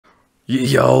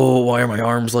Yo, why are my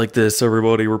arms like this,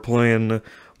 everybody? We're playing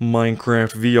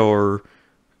Minecraft VR,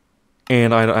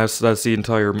 and that's the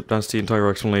entire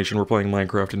explanation. We're playing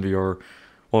Minecraft in VR.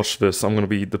 Watch this. I'm gonna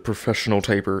be the professional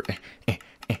taper.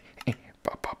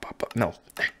 No.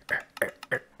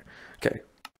 Okay.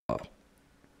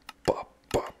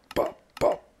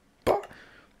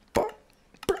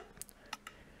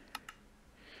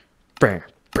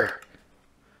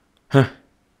 Huh.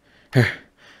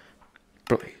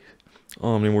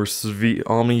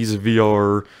 Omni's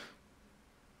VR.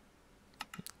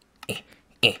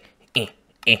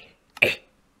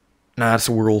 Nah, it's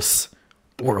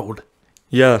World.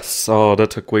 Yes. Oh,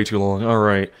 that took way too long.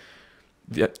 Alright.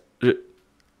 Yeah.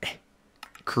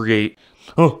 Create.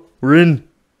 Oh, we're in.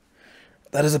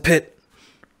 That is a pit.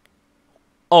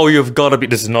 Oh, you've got to be.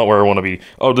 This is not where I want to be.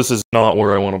 Oh, this is not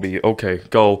where I want to be. Okay,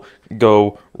 go,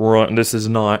 run. This is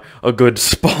not a good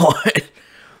spot.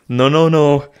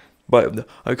 No. But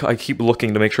I keep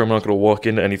looking to make sure I'm not going to walk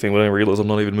into anything, but then I realize I'm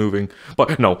not even moving.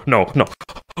 But no.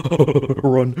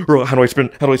 Run. How do I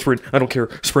sprint? I don't care.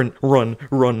 Sprint, run.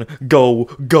 Go.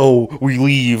 We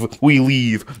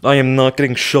leave. I am not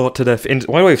getting shot to death.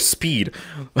 Why do I have speed?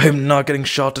 I am not getting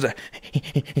shot to death.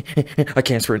 I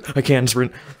can't sprint.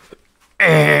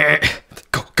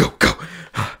 Go.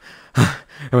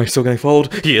 Am I still getting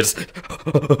followed? He is.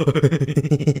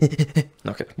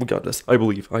 Okay, we got this. I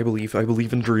believe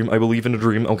in a dream.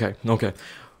 Okay.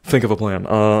 Think of a plan.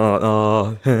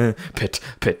 Pit.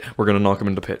 We're gonna knock him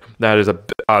into pit. That is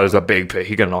a big pit.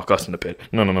 He's gonna knock us into pit.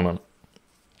 No.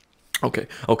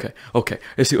 Okay.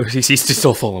 He's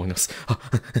still following us.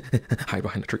 Hide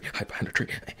behind the tree.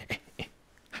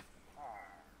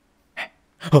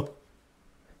 Oh.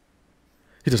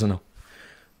 He doesn't know.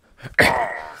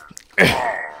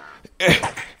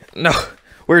 No.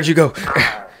 Where'd you go?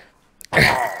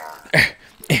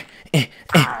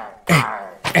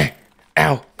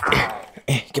 Ow.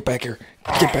 Get back here.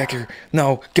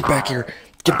 No, get back here.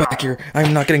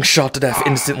 I'm not getting shot to death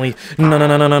instantly.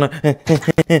 No.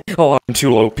 Oh, I'm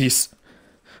too low. Peace.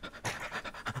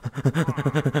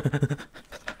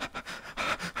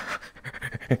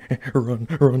 Run.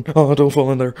 Oh, don't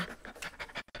fall in there.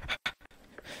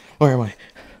 Where am I?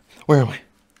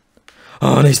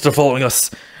 Oh, and he's still following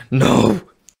us. No.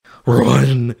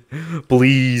 Run.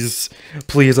 Please,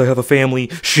 I have a family.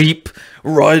 Sheep.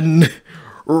 Run.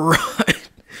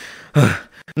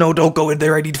 No, don't go in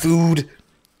there. I need food.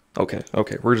 Okay.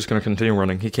 We're just gonna continue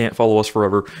running. He can't follow us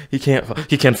forever. He can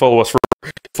follow us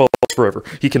forever.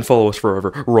 He can follow us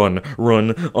forever. Run.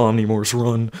 Omnimors,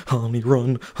 run. Omni,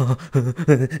 run.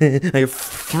 I have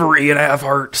 3.5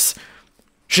 hearts.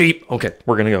 Sheep. Okay,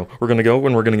 we're gonna go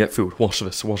and we're gonna get food. Watch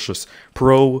this.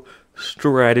 Pro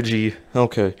strategy.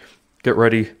 Okay, get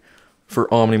ready for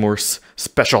Omnimors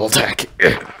special attack.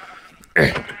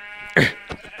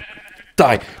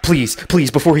 Die, please,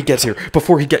 before he gets here.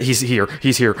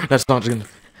 He's here. That's not gonna.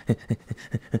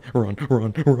 Run.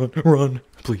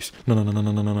 Please.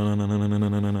 No.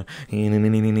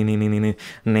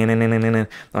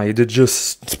 I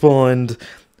just spawned.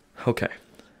 Okay.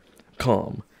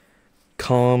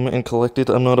 Calm and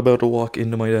collected. I'm not about to walk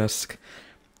into my desk.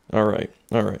 Alright.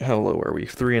 How low are we?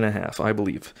 3.5. I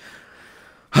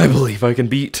believe I can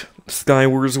beat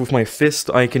Skywars with my fist.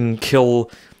 I can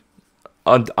kill.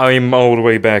 I'm all the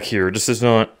way back here. This is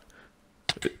not.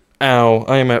 Ow.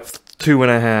 I am at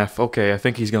 2.5. Okay, I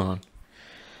think he's gone.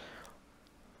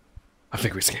 I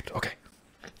think we escaped. Okay.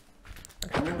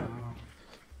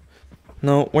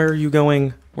 No, where are you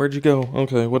going? Where'd you go?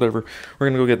 Okay, whatever. We're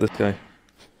gonna go get this guy.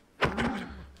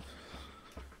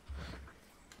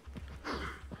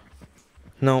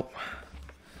 No.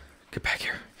 Get back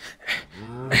here.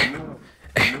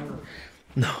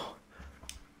 No.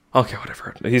 Okay,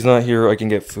 whatever. He's not here. I can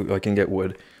get food. I can get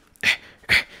wood.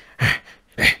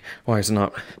 Why is it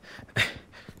not?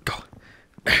 Go.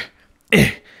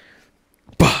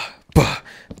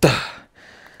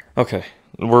 Okay.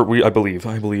 I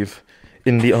believe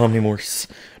in the Omnimors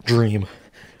dream.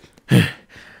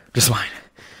 Just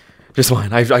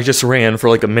fine. I just ran for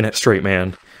like a minute straight,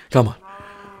 man. Come on.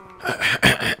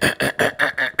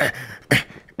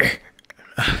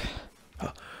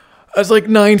 That's like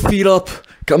 9 feet up.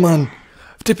 Come on.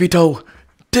 Tippy toe.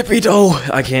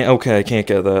 I can't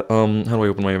get that. How do I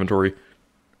open my inventory?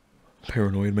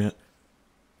 Paranoid, man.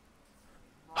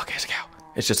 Okay, it's a cow.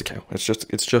 It's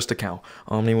just a cow.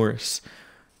 Omnimors.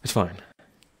 It's fine.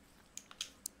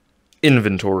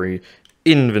 Inventory.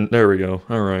 There we go.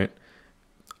 Alright.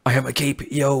 I have a cape,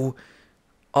 yo.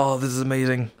 Oh, this is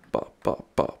amazing. Bop.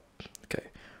 Okay.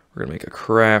 We're gonna make a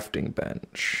crafting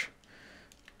bench.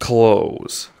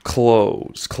 Clothes.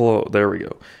 There we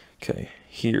go. Okay,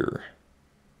 here.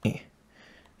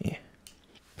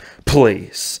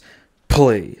 Place.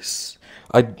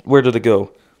 Where did it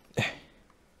go?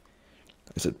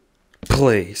 Is it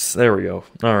place? There we go.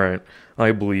 Alright.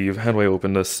 I believe. How do I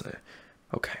open this?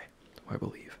 Okay. I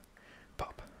believe.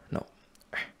 Pop. No.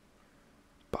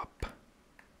 Pop.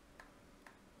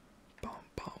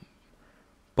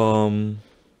 Bum.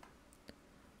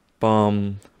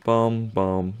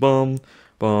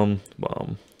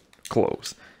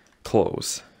 Close.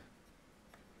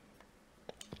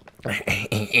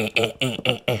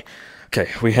 Okay,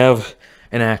 we have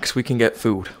an axe. We can get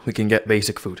food. We can get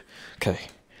basic food. Okay.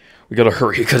 We gotta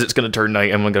hurry because it's gonna turn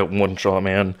night. I'm gonna get one shot,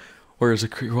 man. Where is the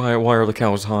why are the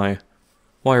cows high?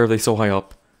 Why are they so high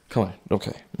up? Come on.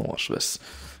 Okay, I'll watch this.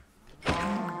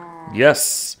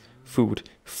 Yes! Food.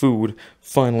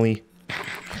 Finally.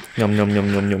 Yum.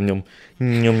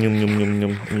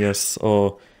 Yes.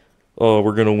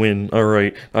 We're gonna win.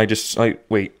 Alright.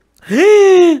 Wait.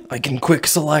 I can quick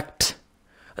select.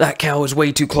 That cow is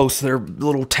way too close to their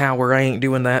little tower. I ain't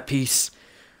doing that piece.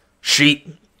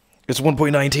 Sheep. It's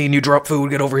 1.19. You drop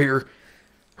food. Get over here.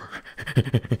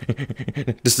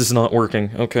 This is not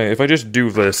working. Okay, if I just do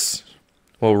this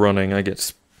while running, I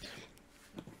get...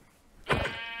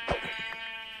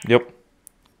 Yep.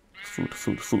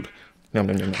 Food. Yum.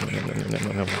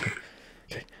 Okay.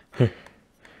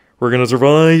 We're gonna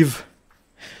survive.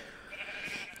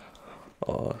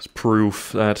 It's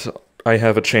proof that I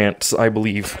have a chance, I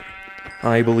believe.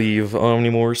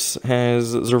 Omnimors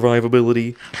has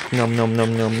survivability.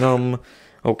 Nom.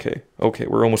 Okay,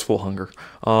 we're almost full hunger.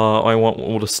 I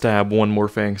want to stab one more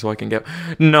thing so I can get...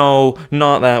 No,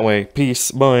 not that way. Peace,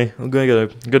 bye.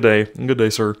 Good day,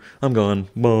 sir. I'm gone.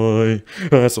 Bye.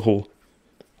 That's a hole.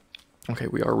 Okay,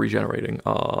 we are regenerating.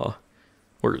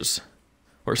 Where's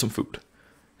some food?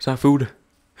 Is that food?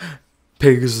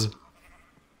 Pigs.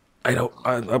 Yep.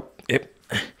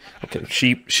 Okay,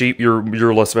 sheep,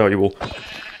 you're less valuable.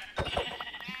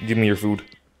 Give me your food.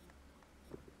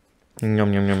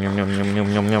 Yum.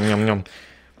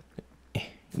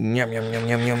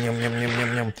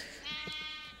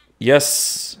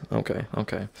 Yes. Okay.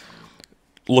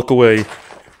 Look away.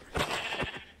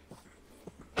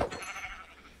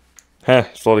 Ha,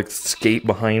 thought I'd escape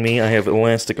behind me. I have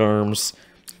elastic arms.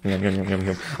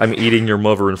 Yum. I'm eating your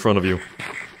mother in front of you.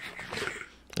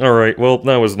 Alright, well,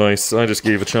 that was nice. I just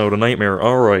gave a child a nightmare.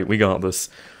 Alright, we got this.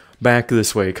 Back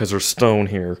this way, because there's stone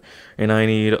here. And I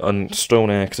need a stone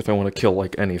axe if I want to kill,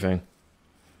 like, anything.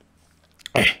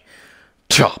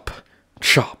 Chop.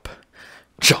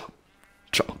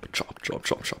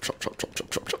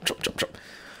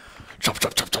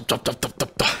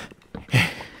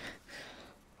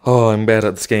 Oh, I'm bad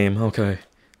at this game. Okay.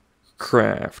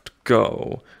 Craft.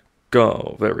 Go.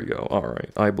 There we go.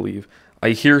 Alright, I believe.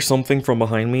 I hear something from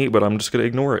behind me, but I'm just gonna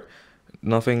ignore it.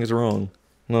 Nothing is wrong.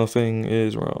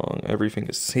 Everything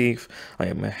is safe. I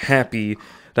am happy.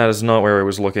 That is not where I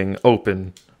was looking.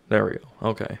 Open. There we go.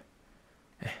 Okay.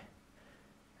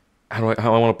 How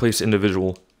I want to place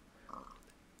individual?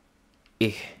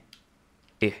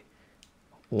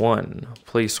 One.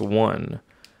 Place one.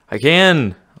 I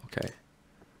can! Okay.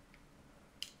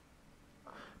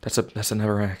 That's a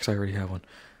never axe. I already have one.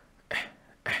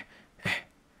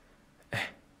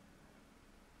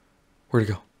 Where'd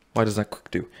it go? Why does that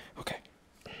quick do? Okay.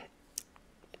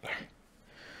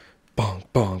 Bong.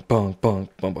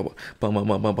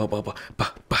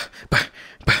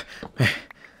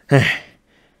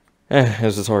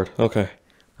 This is hard. Okay.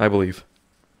 I believe.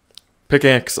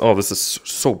 Pickaxe. Oh, this is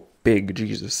so big.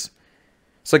 Jesus.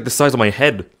 It's like the size of my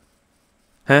head.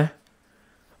 Huh?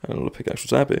 I don't know the pickaxe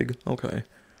was that big. Okay.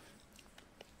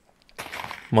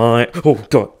 Oh,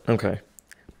 God. Okay.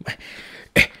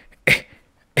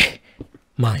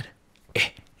 Mine.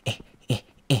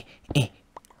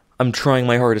 I'm trying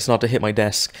my hardest not to hit my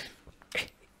desk.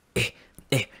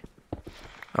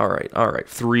 Alright.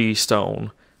 3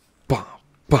 stone.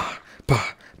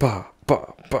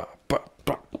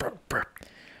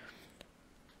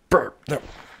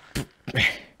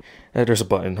 There's a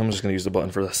button. I'm just gonna use the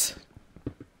button for this.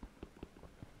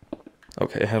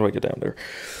 Okay, how do I get down there?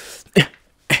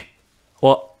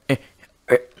 What?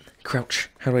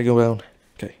 Crouch. How do I go down?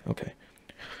 Okay.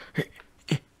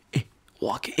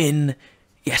 Walk in.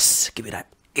 Yes, give me that.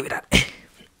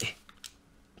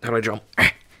 How do I jump?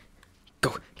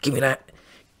 Go, give me that.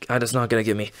 That's not gonna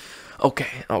give me.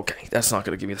 Okay, that's not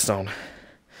gonna give me the stone.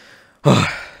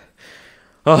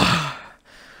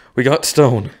 We got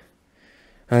stone.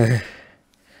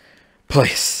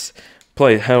 Place.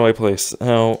 How do I place?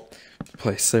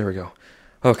 Place, there we go.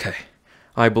 Okay,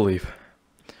 I believe.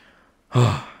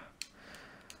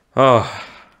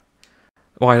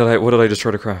 What did I just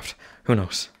try to craft? Who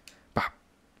knows? Bop,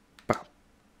 bop,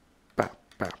 bop,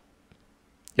 bop.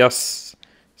 Yes.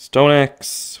 Stone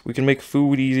axe. We can make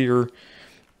food easier.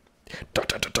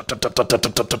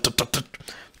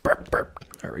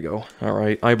 There we go.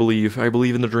 Alright, I believe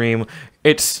in the dream.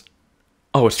 It's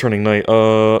turning night.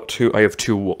 I have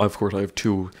two, of course I have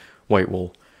 2 white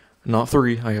wool. Not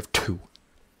 3, I have 2.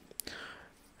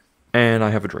 And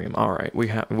I have a dream. Alright, we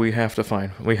have to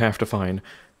find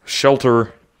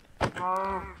shelter.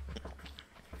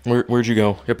 Where'd you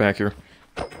go? Get back here.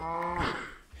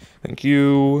 Thank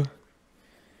you.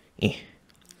 No.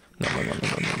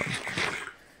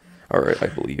 Alright, I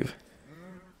believe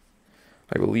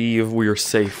we are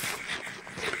safe.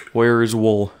 Where is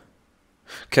wool?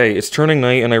 Okay, it's turning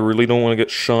night and I really don't want to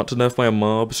get shot to death by a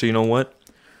mob, so you know what?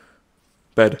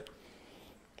 Bed.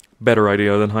 Better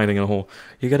idea than hiding in a hole.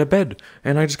 You get a bed,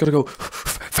 and I just gotta go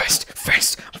fast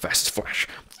flash.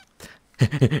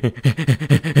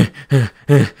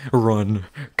 Run.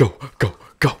 Go.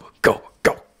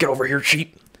 Get over here,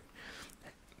 cheat.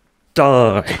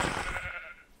 Die.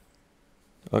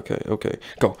 Okay.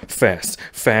 Go.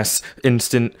 Fast.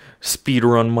 Instant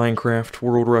speedrun Minecraft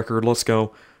world record. Let's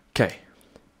go. Okay.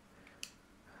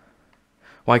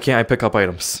 Why can't I pick up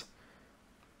items?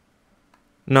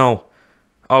 No.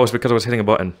 Oh, it's because I was hitting a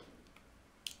button.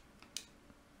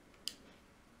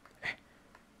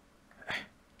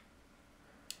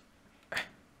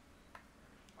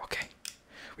 Okay.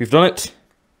 We've done it.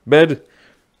 Bed.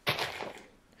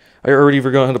 I already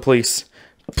forgot how to place.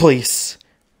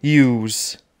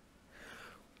 Use.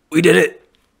 We did it.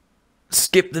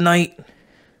 Skip the night.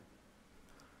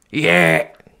 Yeah.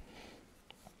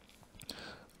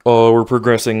 Oh, we're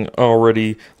progressing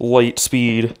already. Light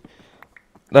speed.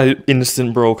 That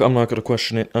instant broke. I'm not going to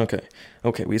question it.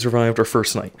 Okay, we survived our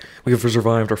first night. We have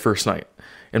survived our first night.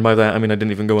 And by that, I mean I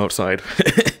didn't even go outside.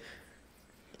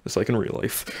 It's like in real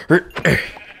life.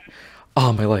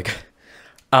 Oh, my leg.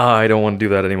 I don't want to do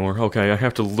that anymore. Okay, I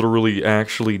have to literally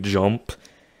actually jump.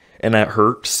 And that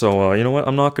hurts. So, you know what?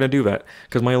 I'm not going to do that.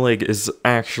 Because my leg is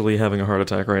actually having a heart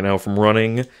attack right now from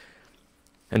running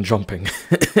and jumping.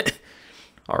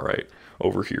 Alright,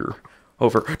 over here.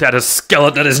 That is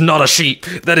skeleton. That is not a sheep.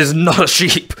 That is not a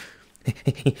sheep.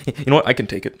 You know what? I can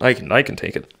take it. I can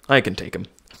take it. I can take him.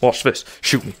 Watch this.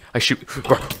 Shoot me. I shoot.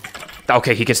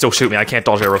 Okay, he can still shoot me. I can't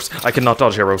dodge arrows. I cannot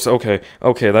dodge arrows. Okay,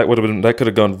 that could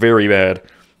have gone very bad.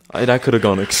 That could have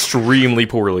gone extremely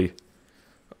poorly.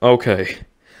 Okay.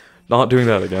 Not doing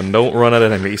that again. Don't run at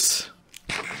enemies.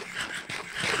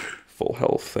 Full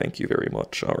health. Thank you very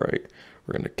much. Alright.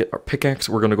 We're gonna get our pickaxe.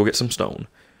 We're gonna go get some stone.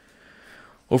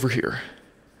 Over here.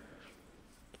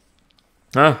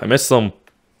 Ah, I missed some.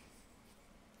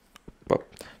 But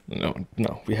no,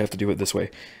 we have to do it this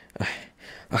way.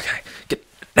 Okay, get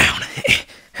down.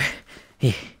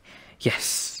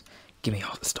 Yes. Give me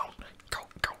all the stone. Go.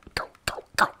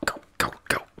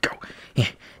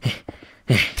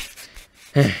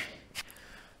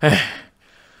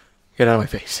 Get out of my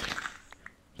face.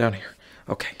 Down here.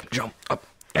 Okay, jump up.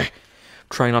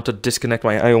 Try not to disconnect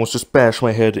I almost just bashed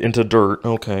my head into dirt.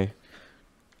 Okay.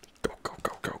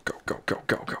 Go.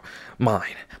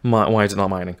 Mine. Why is it not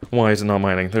mining? Why is it not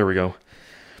mining? There we go.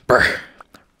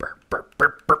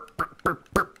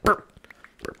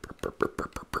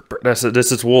 That's it.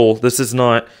 This is wool. This is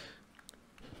not...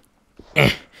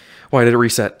 Why did it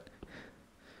reset?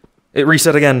 It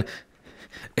reset again.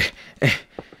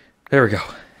 There we go.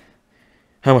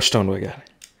 How much stone do I get?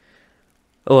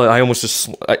 Oh, I almost just...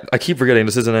 I keep forgetting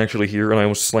this isn't actually here, and I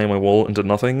almost slammed my wool into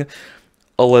nothing.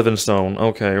 11 stone.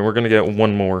 Okay, we're gonna get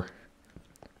one more.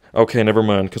 Okay, never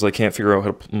mind, because I can't figure out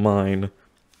how to mine.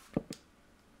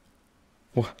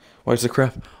 Why is the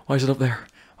crap? Why is it up there?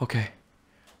 Okay.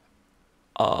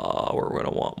 We're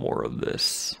gonna want more of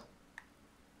this.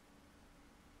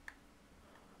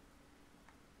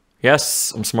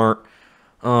 Yes, I'm smart.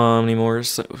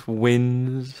 Omnimors,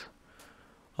 wins.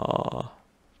 Bop.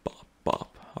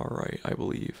 Alright, I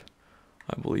believe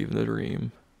in the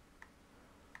dream.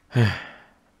 I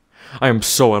am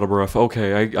so out of breath.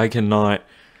 Okay, I cannot.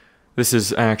 This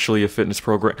is actually a fitness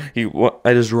program.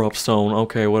 I just dropped stone.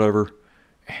 Okay, whatever.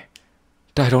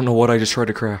 I don't know what I just tried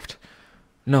to craft.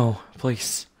 No,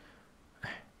 please.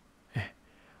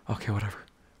 Okay, whatever.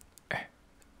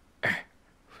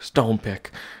 Stone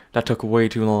pick. That took way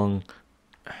too long.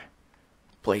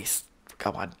 Please.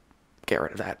 Come on. Get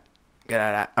rid of that. Get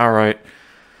out of that. Alright.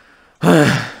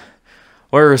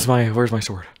 Where's my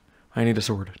sword? I need a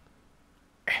sword.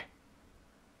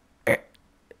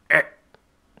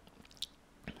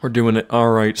 We're doing it.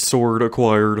 Alright, sword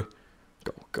acquired.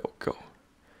 Go.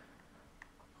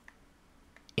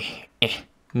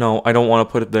 No, I don't want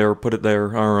to put it there. Put it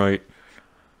there. Alright.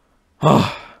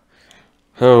 How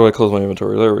do I close my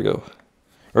inventory? There we go.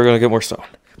 We're gonna get more stone.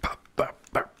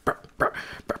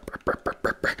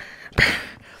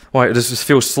 Why, this just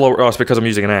feels slower? Oh, it's because I'm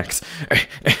using an axe.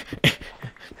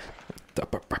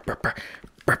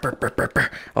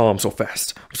 Oh, I'm so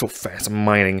fast. I'm so fast. I'm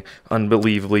mining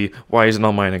unbelievably. Why is it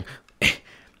not mining?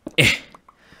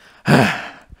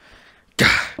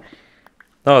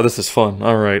 Oh, this is fun.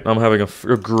 Alright, I'm having a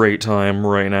great time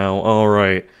right now.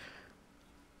 Alright.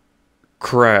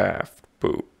 Craft.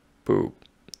 Boop. Boop.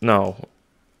 No.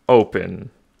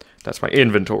 Open. That's my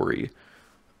inventory.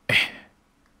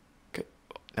 Okay.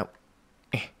 No.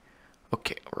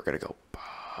 Okay, we're gonna go.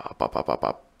 Bop, bop, bop, bop,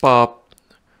 bop, bop.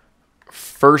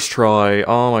 First try.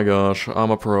 Oh my gosh,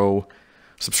 I'm a pro.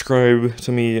 Subscribe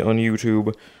to me on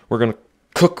YouTube. We're gonna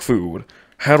cook food.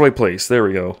 How do I place? There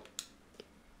we go.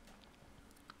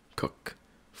 Cook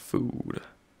food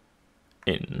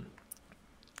in.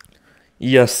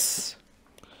 Yes.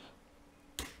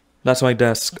 That's my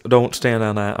desk. Don't stand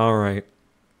on that. Alright.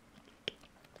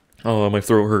 Oh, my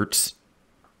throat hurts.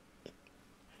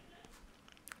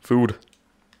 Food.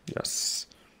 Yes.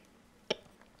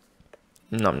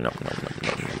 Nom nom nom nom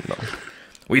nom nom nom.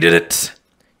 We did it!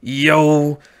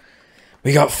 Yo!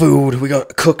 We got food. We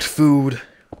got cooked food.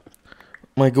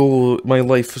 My goal, my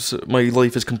life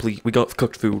is complete. We got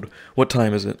cooked food. What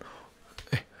time is it?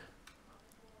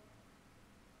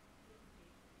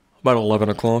 About 11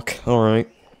 o'clock. Alright.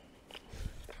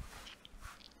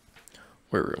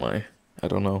 Where am I? I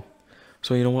don't know.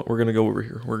 So you know what? We're gonna go over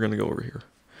here. We're gonna go over here.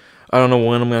 I don't know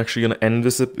when I'm actually gonna end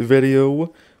this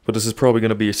video, but this is probably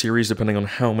gonna be a series depending on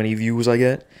how many views I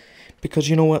get. Because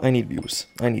you know what? I need views.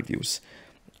 I need views.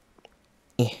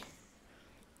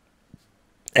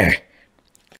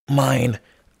 Mine.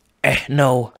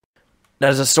 No.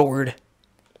 That is a sword.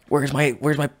 Where's my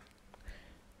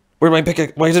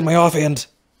pickaxe? Why is it in my offhand?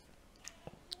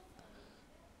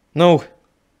 No.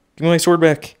 Give me my sword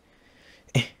back.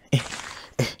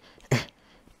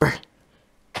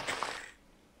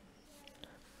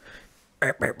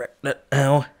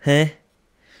 Ow, huh?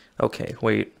 Okay,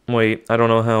 wait. I don't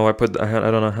know how I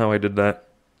don't know how I did that.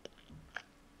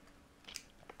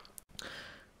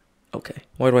 Okay,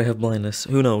 why do I have blindness?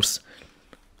 Who knows?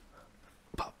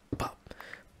 Pop, pop.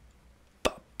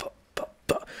 Pop, pop, pop,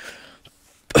 pop.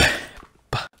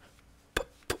 Pop, pop,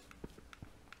 pop.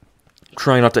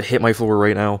 Trying not to hit my floor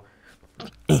right now.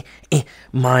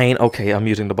 Mine. Okay, I'm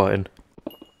using the button.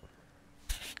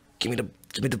 Give me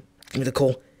the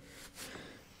coal.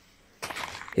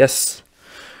 Yes.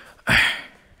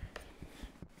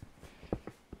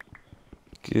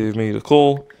 Give me the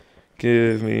coal.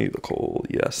 Give me the coal.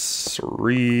 Yes,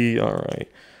 siree. Alright.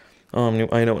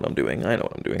 I know what I'm doing. I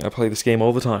play this game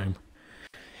all the time.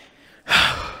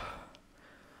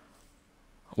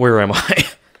 Where am I?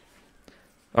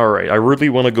 Alright, I really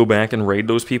want to go back and raid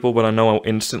those people, but I know I'll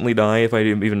instantly die if I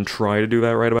even try to do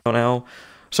that right about now.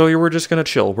 So we're just gonna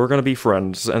chill. We're gonna be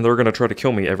friends, and they're gonna try to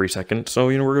kill me every second, so,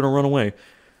 we're gonna run away.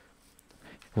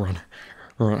 Run.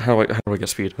 How do I get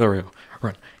speed? There we go.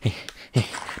 Run.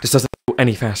 This doesn't go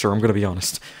any faster, I'm gonna be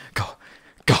honest. Go.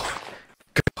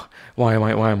 Why am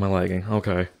I lagging?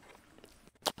 Okay.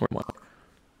 Where am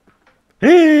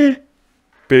I?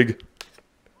 Big.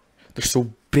 They're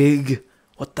so big.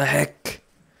 What the heck?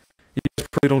 You guys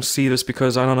probably don't see this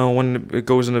because, I don't know, when it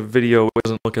goes in a video, it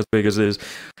doesn't look as big as it is.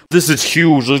 This is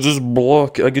huge. This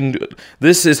block,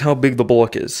 this is how big the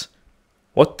block is.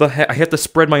 What the heck? I have to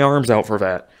spread my arms out for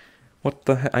that. What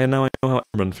the heck? Now I know how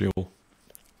airmen feel.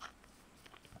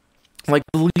 Like,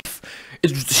 the leaf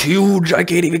is huge. I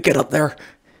can't even get up there.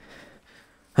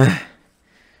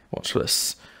 Watch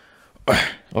this.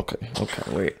 Okay,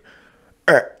 wait.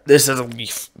 This is a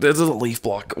leaf. This is a leaf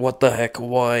block. What the heck?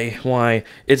 Why?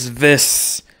 It's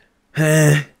this.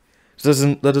 That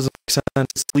doesn't make sense.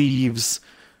 It's leaves.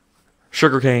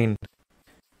 Sugarcane.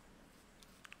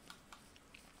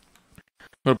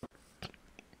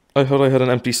 I thought I had an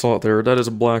empty slot there. That is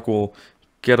a black wool.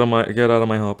 Get out of my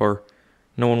hotbar.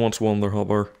 No one wants wool in their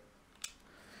hotbar.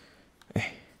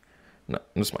 No,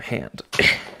 this is my hand.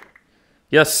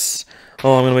 Yes.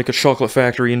 Oh, I'm gonna make a chocolate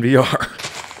factory in VR.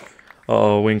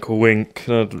 Oh, wink, wink.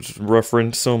 That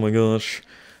reference. Oh my gosh.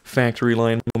 Factory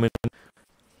line moment.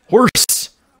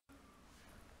 Horse.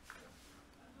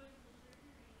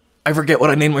 I forget what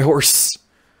I named my horse.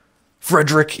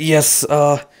 Frederick. Yes.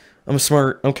 I'm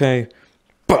smart. Okay.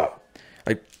 Bah.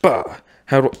 Bah.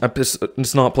 How do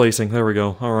it's not placing. There we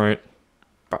go. All right.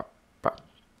 Bah. Bah.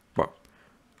 Bah.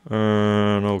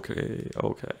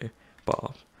 Okay.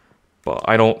 Bah.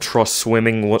 I don't trust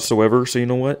swimming whatsoever. So you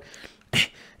know what?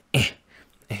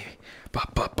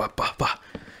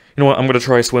 You know what? I'm gonna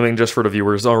try swimming just for the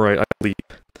viewers. Alright, I believe.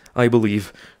 I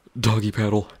believe. Doggy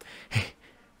paddle.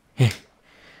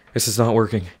 This is not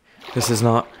working. This is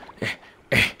not...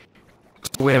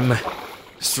 Swim.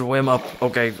 Swim up.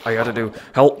 Okay, I gotta do...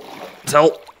 Help.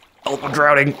 Help. Help, I'm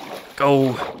drowning.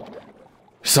 Go.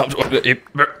 Stop.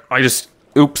 I just...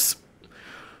 Oops.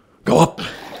 Go up.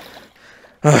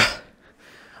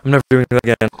 I'm never doing it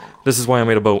again. This is why I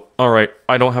made a boat. Alright,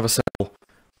 I don't have a sail.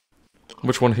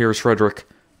 Which one here is Frederick?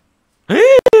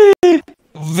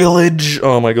 Village!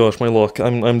 Oh my gosh, my luck.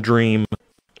 I'm dream.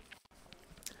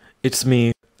 It's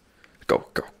me. Go,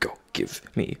 go, go. Give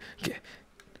me.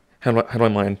 How do I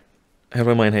mine? How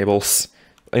do I mine hay balls?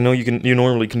 I know you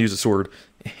normally can use a sword.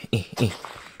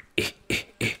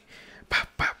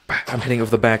 I'm hitting it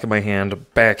with the back of my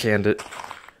hand. Backhand it.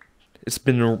 It's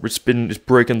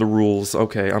breaking the rules.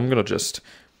 Okay, I'm gonna just...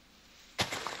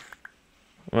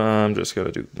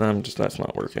 that's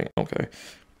not working. Okay.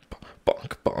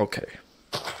 Bonk, bonk, okay.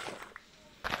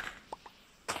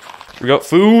 We got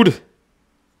food!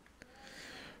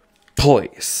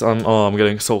 Place. I'm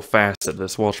getting so fast at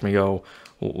this. Watch me go.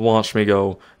 Watch me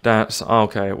go. That's...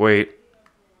 Okay, wait.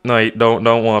 No,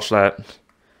 don't watch that.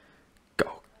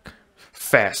 Go.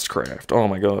 Fast craft. Oh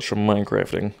my gosh, I'm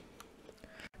Minecrafting.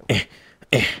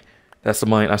 That's the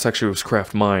mine. That's actually was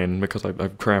craft mine because I've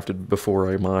crafted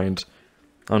before I mined.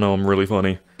 I know I'm really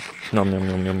funny. Nom nom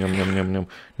nom nom nom nom nom nom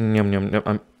nom nom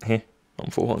nom. I'm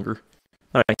full hunger.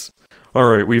 Nice. All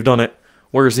right, we've done it.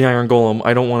 Where's the iron golem?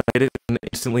 I don't want to hit it and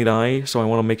instantly die, so I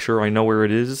want to make sure I know where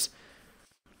it is.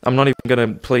 I'm not even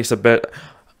gonna place a bet.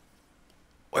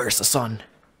 Where's the sun?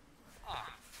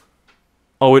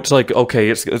 Oh, it's like okay.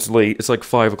 It's late. It's like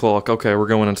 5 o'clock. Okay, we're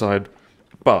going inside.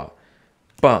 Bah.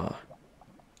 Bah.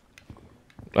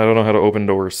 I don't know how to open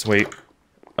doors. Wait.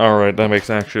 Alright, that makes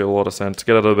actually a lot of sense.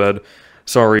 Get out of bed.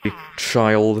 Sorry,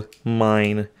 child.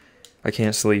 Mine. I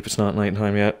can't sleep. It's not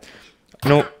nighttime yet.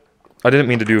 No, I didn't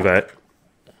mean to do that.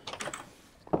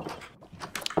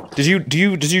 Did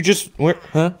you just... Where?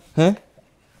 Huh? Huh?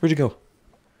 Where'd you go?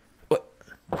 What?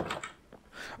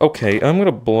 Okay, I'm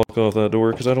gonna block off that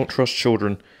door because I don't trust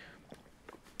children.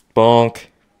 Bonk.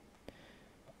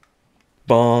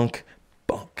 Bonk.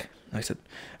 Bonk. I said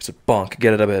bonk.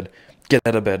 Get out of bed. Get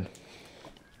out of bed.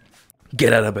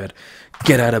 Get out of bed.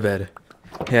 Get out of bed.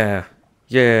 Yeah.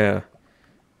 Yeah.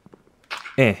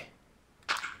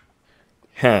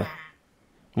 Huh.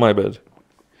 My bed.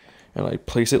 And I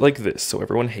place it like this so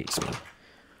everyone hates me.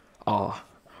 Ah.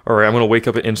 Alright, I'm gonna wake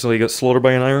up and instantly get slaughtered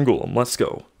by an iron golem. Let's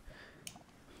go.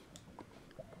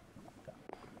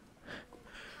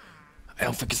 I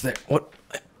don't think it's there. What?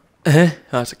 Oh,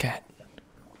 it's a cat.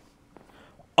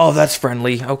 Oh, that's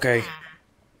friendly. Okay.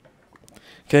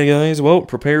 Okay, guys. Well,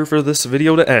 prepare for this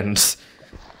video to end.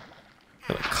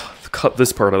 I'm gonna cut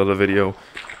this part out of the video.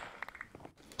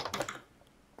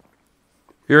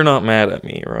 You're not mad at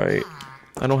me, right?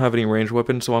 I don't have any ranged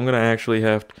weapons, so I'm gonna actually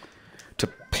have to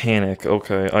panic.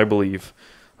 Okay, I believe.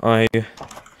 I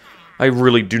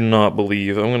really do not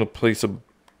believe. I'm gonna place a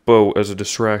boat as a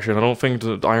distraction. I don't think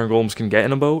the iron golems can get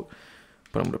in a boat,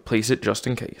 but I'm gonna place it just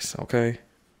in case, okay?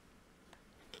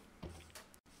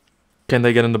 Can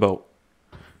they get in the boat?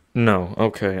 No,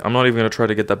 okay. I'm not even gonna try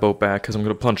to get that boat back, because I'm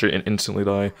gonna punch it and instantly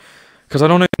die. Because I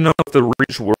don't even know if the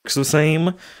reach works the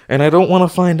same, and I don't want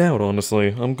to find out,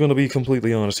 honestly. I'm gonna be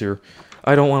completely honest here.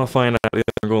 I don't want to find out the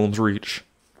iron golem's reach.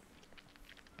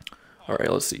 Alright,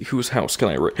 let's see. Whose house can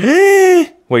I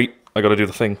Wait, I gotta do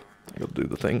the thing. I gotta do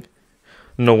the thing.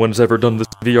 No one's ever done this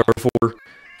VR before.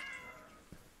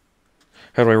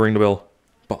 How do I ring the bell?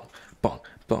 Bong, bong,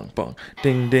 bong, bong.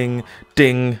 Ding, ding,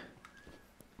 ding.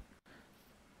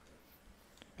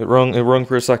 It rung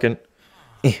for a second.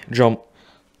 Jump.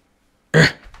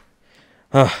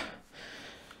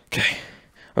 Okay.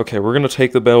 Okay, we're gonna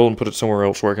take the bell and put it somewhere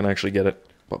else where I can actually get it.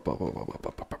 Give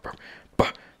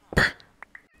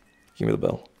me the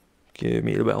bell. Give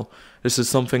me the bell. This is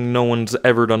something no one's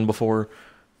ever done before.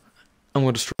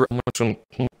 I'm just gonna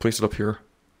place it up here.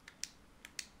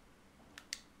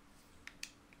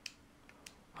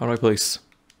 How do I place?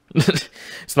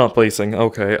 It's not placing.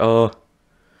 Okay,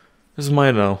 this is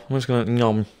mine now. I'm just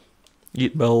gonna,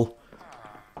 eat bell.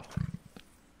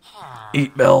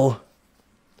 Eat bell.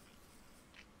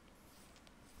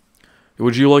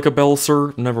 Would you like a bell,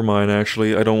 sir? Never mind,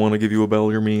 actually. I don't want to give you a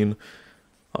bell. You're mean.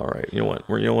 Alright, you know what?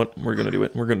 We're gonna do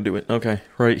it. We're gonna do it. Okay,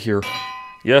 right here.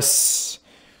 Yes!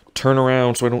 Turn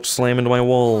around so I don't slam into my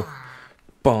wall.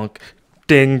 Bonk.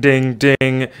 Ding, ding,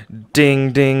 ding.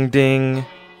 Ding, ding, ding.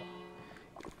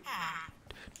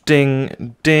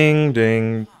 Ding, ding,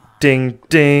 ding. Ding,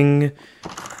 ding.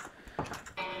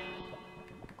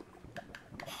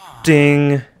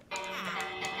 Ding.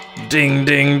 Ding,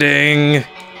 ding, ding.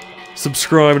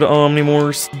 Subscribe to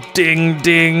Omnimors. Ding,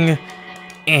 ding.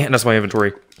 And that's my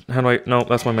inventory. How do I... No,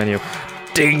 that's my menu.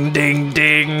 Ding, ding,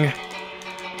 ding.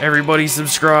 Everybody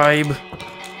subscribe.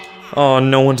 Oh,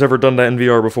 no one's ever done that in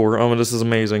VR before. Oh, this is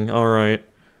amazing. Alright.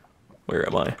 Where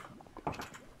am I?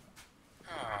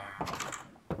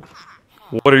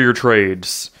 What are your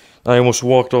trades? I almost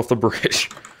walked off the bridge.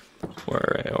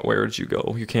 Where did you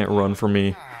go? You can't run from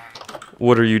me.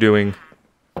 What are you doing?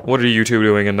 What are you two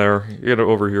doing in there? Get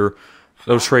over here.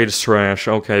 Those trades trash.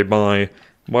 Okay, bye.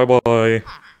 Bye-bye.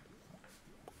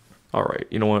 Alright,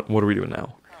 you know what? What are we doing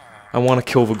now? I want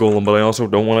to kill the golem, but I also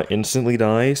don't want to instantly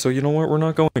die, so you know what? We're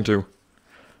not going to.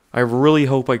 I really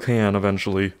hope I can,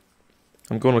 eventually.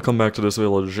 I'm going to come back to this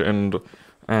village and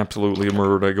absolutely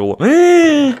murder that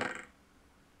golem.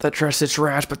 That dress is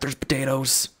trash, but there's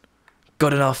potatoes.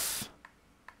 Good enough.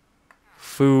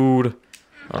 Food.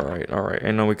 Alright, alright.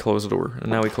 And now we close the door. And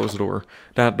now we close the door.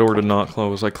 That door did not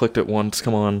close. I clicked it once.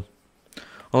 Come on.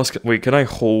 Oh, wait, can I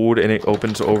hold and it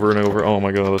opens over and over? Oh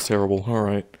my god, that's terrible.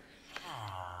 Alright.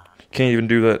 Can't even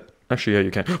do that. Actually, yeah,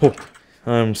 you can. Oh,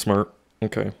 I'm smart.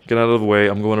 Okay, get out of the way.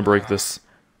 I'm going to break this.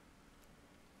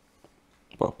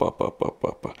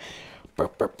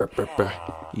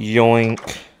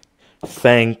 Yoink.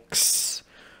 Thanks.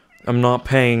 I'm not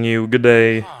paying you. Good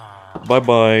day.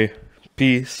 Bye-bye.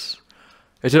 Peace.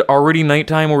 Is it already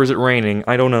nighttime or is it raining?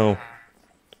 I don't know.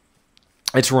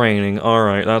 It's raining.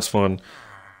 Alright, that's fun.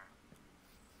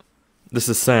 This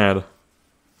is sad.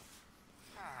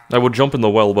 I would jump in the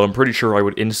well, but I'm pretty sure I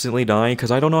would instantly die because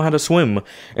I don't know how to swim.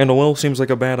 And a well seems like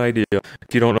a bad idea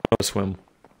if you don't know how to swim.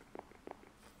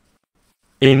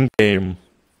 In-game.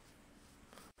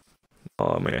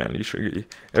 Aw, man, you should...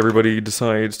 Everybody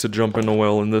decides to jump in a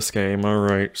well in this game.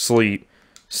 Alright, sleep.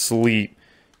 Sleep.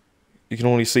 You can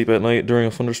only sleep at night during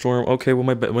a thunderstorm? Okay,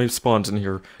 well my spawn's in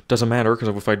here. Doesn't matter,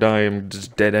 because if I die, I'm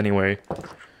just dead anyway.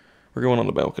 We're going on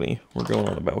the balcony. We're going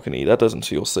on the balcony. That doesn't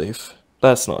feel safe.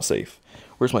 That's not safe.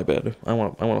 Where's my bed? I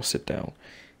want to sit down.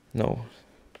 No.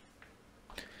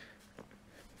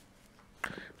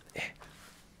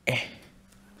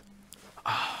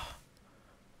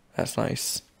 That's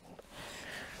nice.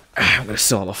 I'm gonna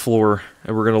sit on the floor,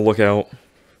 and we're gonna look out.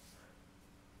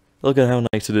 Look at how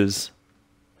nice it is.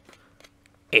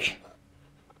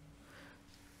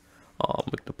 Oh,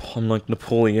 I'm like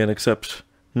Napoleon, except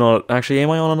not... Actually, am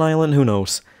I on an island? Who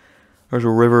knows? There's a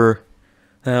river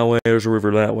that way, there's a river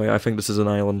that way. I think this is an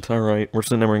island. Alright, we're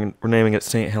naming it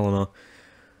St. Helena.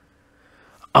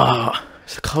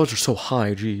 The clouds are so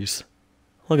high, jeez.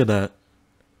 Look at that.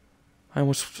 I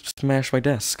almost smashed my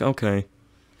desk. Okay.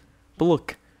 But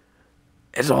look.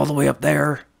 It's all the way up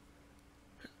there.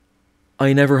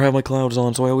 I never have my clouds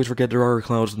on, so I always forget there are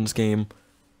clouds in this game.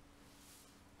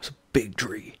 It's a big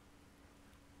tree.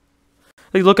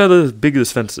 Like, look how big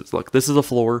this fence is. Look, this is the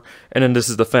floor, and then this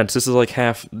is the fence. This is like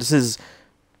half... This is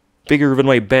bigger than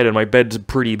my bed, and my bed's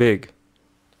pretty big.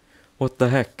 What the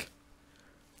heck?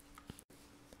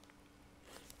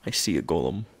 I see a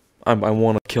golem. I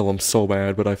want to kill him so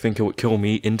bad, but I think it would kill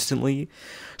me instantly.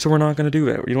 So we're not gonna do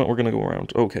that. You know what? We're gonna go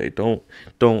around. Okay, don't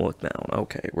look down.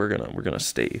 Okay, we're gonna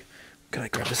stay. Can I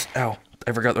grab this? Ow!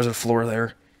 I forgot there's a floor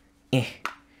there. I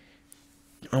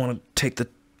want to take the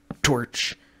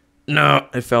torch. No,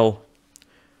 it fell.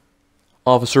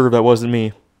 Officer, that wasn't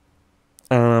me.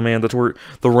 I don't know, man.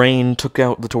 The rain took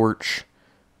out the torch.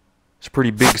 It's a pretty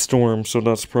big storm, so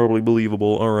that's probably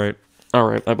believable. All right,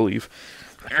 I believe.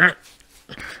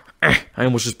 I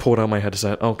almost just pulled out my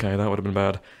headset. Okay, that would have been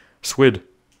bad. Squid.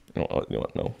 You know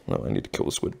what? No, I need to kill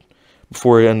the squid.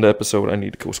 Before I end the episode, I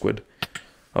need to kill squid.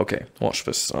 Okay, watch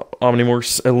this.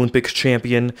 Omnimors, Olympic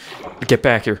champion. Get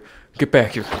back here. Get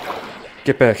back here.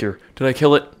 Get back here. Did I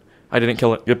kill it? I didn't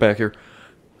kill it. Get back here.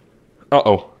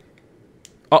 Uh-oh.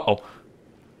 Uh-oh.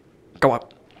 Go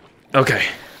up. Okay.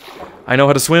 I know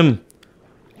how to swim.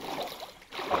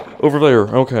 Over there.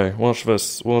 Okay, watch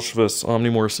this. Watch this.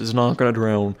 Omnimors is not gonna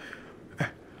drown.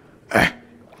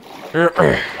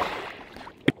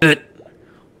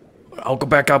 I'll go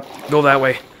back up. Go that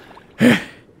way.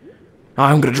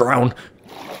 I'm gonna drown.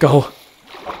 Go.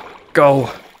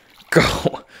 Go.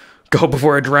 Go. Go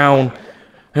before I drown.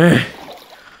 No,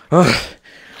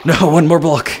 one more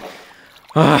block.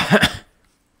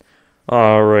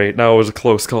 Alright, that was a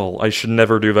close call. I should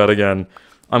never do that again.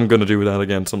 I'm gonna do that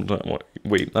again sometime.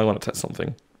 Wait, I want to test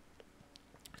something.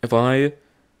 If I...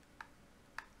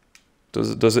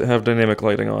 Does it have dynamic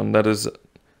lighting on? That is...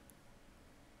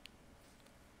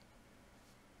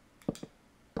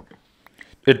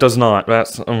 It does not.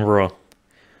 That's Umbra.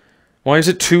 Why is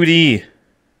it 2D?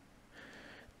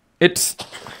 It's...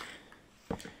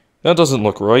 That doesn't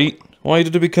look right. Why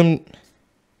did it become...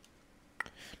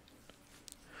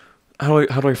 How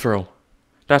do I throw?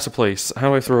 That's a place. How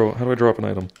do I throw? How do I drop an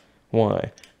item?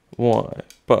 Why?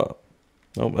 But.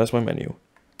 Nope, that's my menu.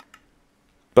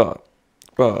 But.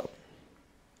 I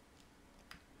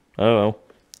don't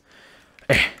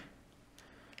know.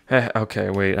 Okay,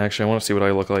 wait. Actually, I want to see what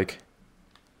I look like.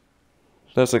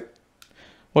 That's like...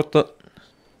 What the...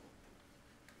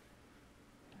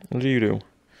 What do you do?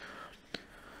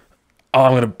 Oh,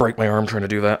 I'm gonna break my arm trying to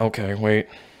do that. Okay, wait.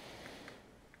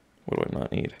 What do I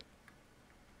not need?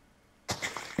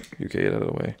 You get out of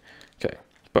the way. Okay,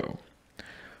 boom.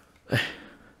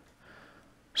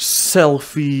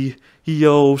 Selfie.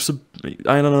 Yo,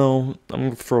 I don't know. I'm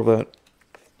gonna throw that.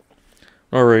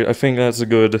 Alright, I think that's a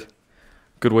good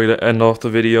way to end off the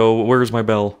video. Where's my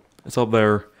bell? It's up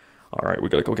there. Alright, we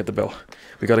gotta go get the bell.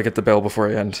 We gotta get the bell before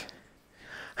I end.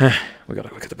 We gotta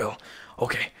go get the bell.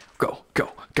 Okay, go.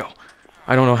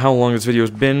 I don't know how long this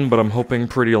video's been, but I'm hoping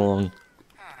pretty long.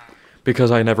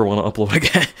 Because I never want to upload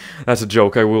again. That's a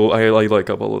joke. I like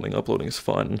uploading. Uploading is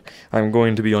fun. I'm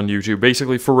going to be on YouTube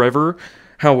basically forever.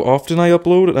 How often I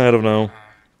upload? I don't know.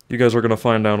 You guys are gonna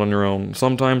find out on your own.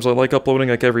 Sometimes I like uploading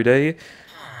like every day.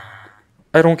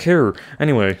 I don't care.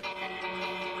 Anyway.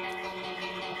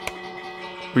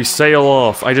 We sail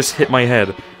off. I just hit my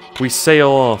head. We sail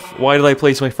off. Why did I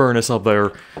place my furnace up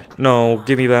there? No,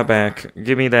 give me that back.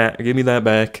 Give me that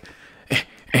back.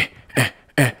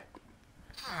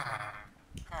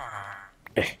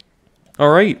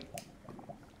 Alright.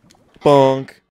 Bonk.